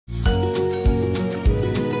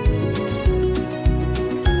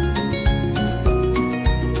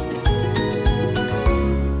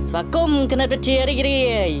គុំគណិតវិទ្យារីករា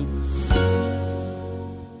យ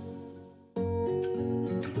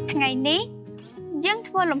ថ្ងៃនេះយើង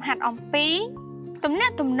ធ្វើលំហាត់អំពីទំនា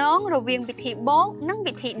ក់ទំនងរវាងវិធីបូកនិង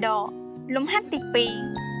វិធីដកលំហាត់ទី2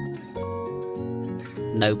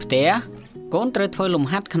នៅផ្ទះកូនត្រូវធ្វើលំ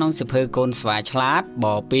ហាត់ក្នុងសៀវភៅកូនស្វាឆ្លាតប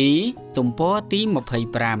2ទំព័រទី25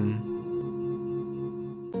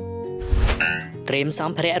ត្រៀមស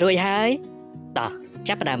ម្ភារៈរួចហើយតោះ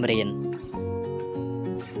ចាប់ផ្ដើមរៀន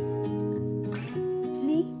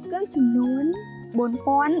នេះគឺចំនួន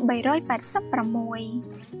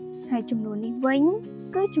4386ហើយចំនួននេះវិញ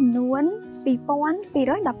គឺចំនួន2212ឥ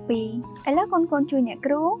ឡូវកូនជួយអ្នក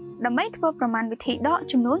គ្រូដើម្បីធ្វើប្រមាណវិធីដក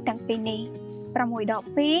ចំនួនទាំងពីរនេះ6ដក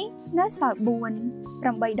2នៅសល់4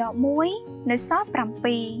 8ដក1នៅសល់7 3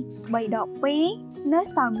ដក2នៅ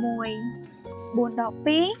សល់1 4ដក2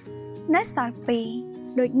នៅសល់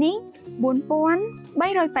2ដូចនេះ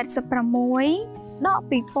4386ដក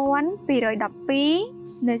2212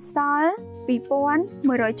នៅសល់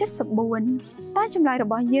2174តើចម្លើយរ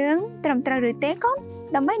បស់យើងត្រឹមត្រូវឬទេកូន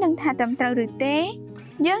ដើម្បីនឹងថាត្រឹមត្រូវឬទេ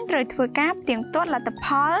យើងត្រូវធ្វើការផ្ទៀងផ្ទាត់លទ្ធផ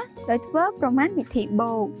លដោយធ្វើប្រមាណវិធី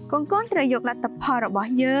បូកកូនត្រូវយកលទ្ធផលរបស់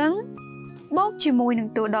យើងបូកជាមួយនឹង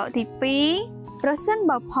តួដកទី2ប្រសិន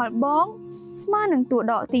បើផលបូកស្មើនឹងតួ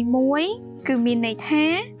ដកទី1គឺមានន័យថា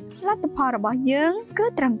លទ្ធផលរបស់យើងគឺ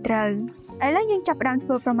ត្រឹមត្រូវឥឡូវយើងចាប់ផ្ដើមធ្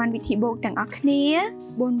វើប្រមាណវិធីបូកទាំងអស់គ្នា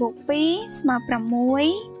4បូក2ស្មើ6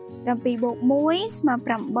 7បូក1ស្មើ8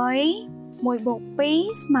 1បូក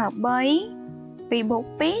2ស្មើ3 2បូក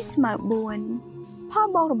2ស្មើ4ផល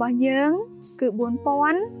បូករបស់យើងគឺ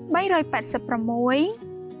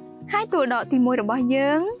4386ហើយតួដកទី1របស់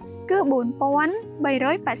យើងគឺ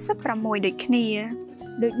4386ដូចគ្នា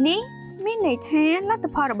ដូចនេះមានន័យថាលទ្ធ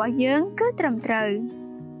ផលរបស់យើងគឺត្រឹមត្រូវ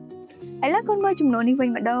ឥឡូវកូនមើលចំនួននេះវិញ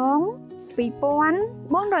ម្ដង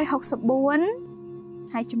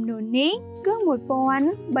2464ហើយចំនួននេះគឺ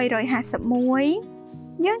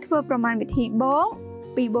1351យើងធ្វើប្រមាណវិធីបូក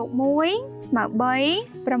2បូក1ស្មើ3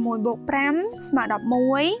 6បូក5ស្មើ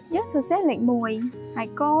11យើងសរសេរលេខ1ហើយ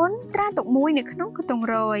កូនត្រាទុក1នៅក្នុងខ្ទង់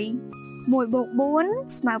រយ1បូក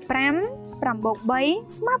4ស្មើ5 5បូក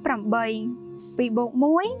3ស្មើ8 2បូក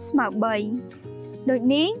1ស្មើ3ដូច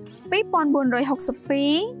នេះ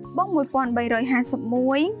2462បូក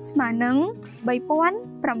1351ស្មើនឹង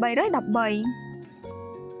3813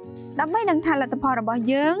ដើម្បីនឹងថាលទ្ធផលរបស់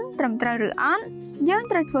យើងត្រឹមត្រូវឬអត់យើង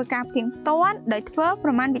ត្រូវធ្វើការផ្ទៀងផ្ទាត់ដោយធ្វើប្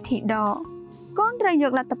រមាណវិធីដកកូនត្រូវយ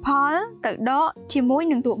កលទ្ធផលទៅដកជាមួយ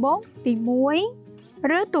នឹងតួបូកទី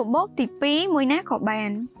1ឬតួបូកទី2មួយណាក៏បា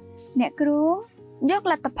នអ្នកគ្រូយក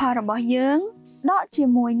លទ្ធផលរបស់យើងដកជា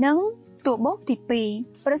មួយនឹងតួបូកទី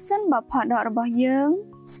2ប្រសិនបើផលដករបស់យើង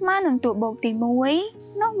ស្មើនឹងតួបូកទី1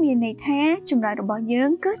នោះមានន័យថាចម្លើយរបស់យើង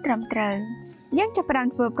គឺត្រឹមត្រូវយើងចាប់ផ្ដើម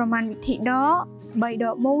ធ្វើប្រមាណវិធីដក3ដ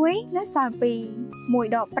ក1នៅសល់2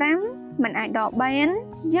 1ដក5មិនអាចដកបាន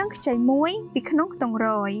យើងខ្ចី1ពីក្នុងខ្ទង់រ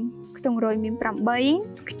យខ្ទង់រយមាន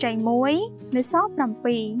8ខ្ចី1នៅសល់7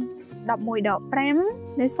 11ដក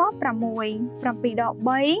5នៅសល់6 7ដក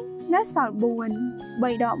3នៅសល់4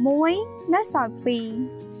 3ដក1នៅសល់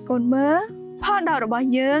2កូនមើលផលដករបស់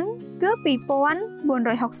យើងគឺ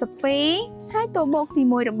2462ហើយតួបូកទី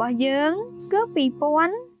1របស់យើងគឺ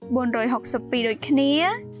2462ដូចគ្នា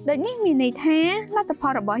ដូចនេះមានន័យថាលទ្ធផ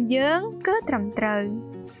លរបស់យើងគឺត្រឹមត្រូវ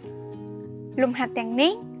លំហាត់ទាំង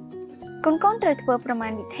នេះកូនត្រូវធ្វើប្រមា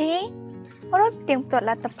ណវិធីរួចផ្ទៀងផ្ទាត់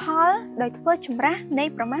លទ្ធផលដោយធ្វើចម្រាស់នៃ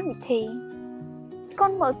ប្រមាណវិធីកូ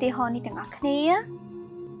នមើលឧទាហរណ៍នេះទាំងអស់គ្នា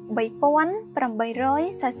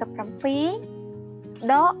3847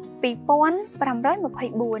ដក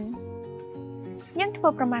2524យើងធ្វើ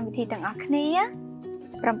ប្រមាណវិធីទាំងអស់គ្នា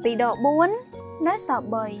7ដក4នៅសល់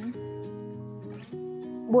3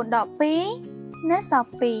 4ដក2នៅសល់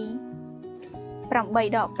2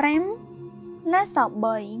 8ដក5នៅសល់3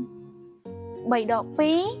 3ដក2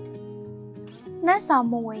នៅសល់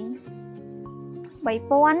1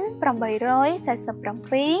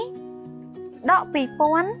 3847ដក2524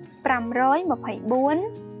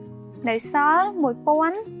នៅសល់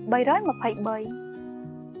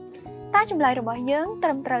1323តើចម្លើយរបស់យើងត្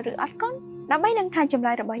រឹមត្រូវឬអត់កូនដើម្បីនឹងថាចម្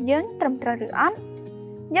លើយរបស់យើងត្រឹមត្រូវឬអត់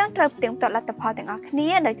យើងត្រូវផ្ទៀងផ្ទាត់លទ្ធផលទាំងអស់គ្នា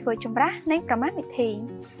ដោយធ្វើចម្រាស់នៃប្រមាណវិធី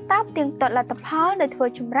តើផ្ទៀងផ្ទាត់លទ្ធផលដោយធ្វើ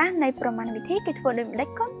ចម្រាស់នៃប្រមាណវិធីគេធ្វើដូចម្តេច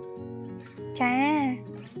កូនចា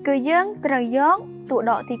គឺយើងត្រូវយកតួ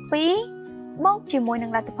ដកទី2បូកជាមួយនឹ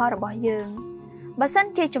ងលទ្ធផលរបស់យើងបើសិន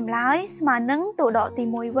ជាចម្លើយស្មើនឹងតួដកទី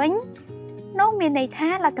1វិញនោះមានន័យថា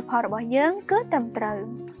លទ្ធផលរបស់យើងគឺត្រឹមត្រូវ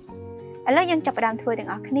ឥឡូវយើងចាប់ផ្ដើមធ្វើទាំង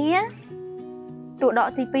អស់គ្នាតួដក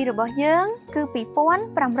ទី2របស់យើងគឺ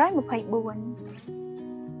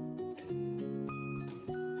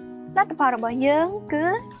2524លទ្ធផលរបស់យើងគឺ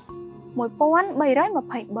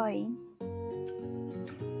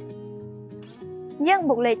យើង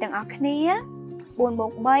បូកលេខទាំងអស់គ្នា4 បូ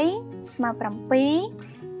ក 3 ស្មើ 7 2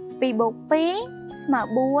 បូក 2 ស្មើ 4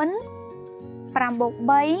 5 បូក 3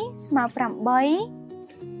 ស្មើ 8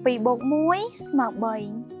 2 បូក 1 ស្មើ 3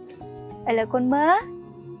 ឥឡូវកូនមើល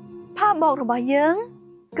ផលបូករបស់យើង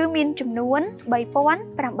គឺមានចំនួន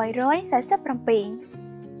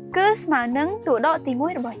 3847 គឺស្មើនឹងតួដកទី1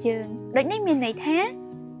របស់យើងដូចនេះមានន័យថា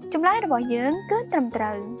ចម្លើយរបស់យើងគឺត្រឹមត្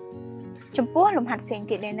រូវចំពោះលំហាត់ផ្សេង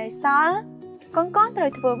ទៀតដែលនៅសល់កូនត្រូវ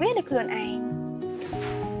ធ្វើវាដោយខ្លួនឯង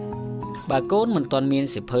បើកូនមិនទាន់មាន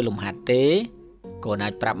សៀវភៅលំហាត់ទេកូនអា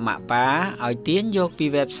ចប្រាប់ម៉ាក់ប៉ាឲ្យទាញយកពី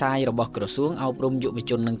website របស់ក្រសួងអប់រំយុវ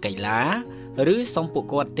ជននិងកីឡាឬសុំពួក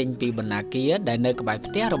គាត់ទិញពីបណ្ណាគារដែលនៅក្បែរ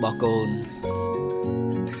ផ្ទះរបស់កូន